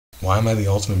Why am I the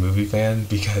ultimate movie fan?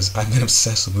 Because I've been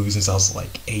obsessed with movies since I was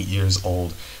like 8 years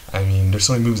old. I mean, there's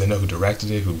so many movies I know who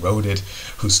directed it, who wrote it,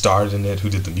 who starred in it, who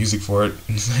did the music for it,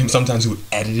 and sometimes who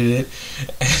edited it.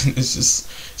 And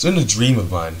it's been a dream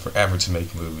of mine forever to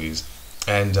make movies.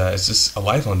 And it's just a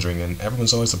lifelong dream, and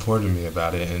everyone's always supported me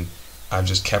about it, and I've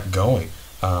just kept going.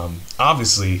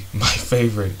 Obviously, my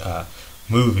favorite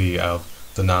movie of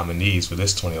the nominees for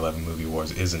this 2011 Movie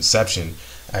Awards is Inception,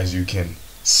 as you can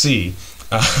see.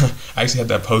 I actually had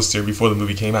that poster before the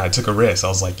movie came out. I took a risk. I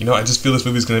was like, I just feel this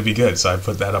movie's going to be good. So I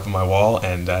put that up on my wall,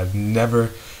 and I've never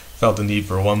felt the need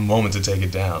for one moment to take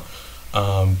it down.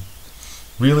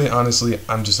 Really, honestly,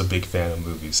 I'm just a big fan of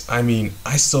movies. I mean,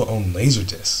 I still own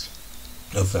Laserdiscs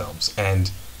of films, and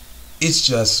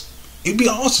it'd be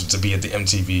awesome to be at the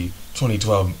MTV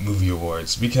 2012 Movie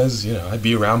Awards, because, I'd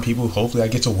be around people who hopefully I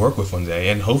get to work with one day,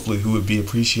 and hopefully who would be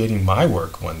appreciating my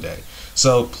work one day.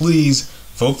 So please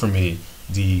vote for me,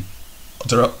 the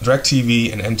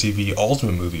DirecTV and MTV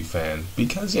Ultimate Movie fan,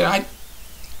 because I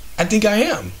think I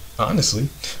am, honestly.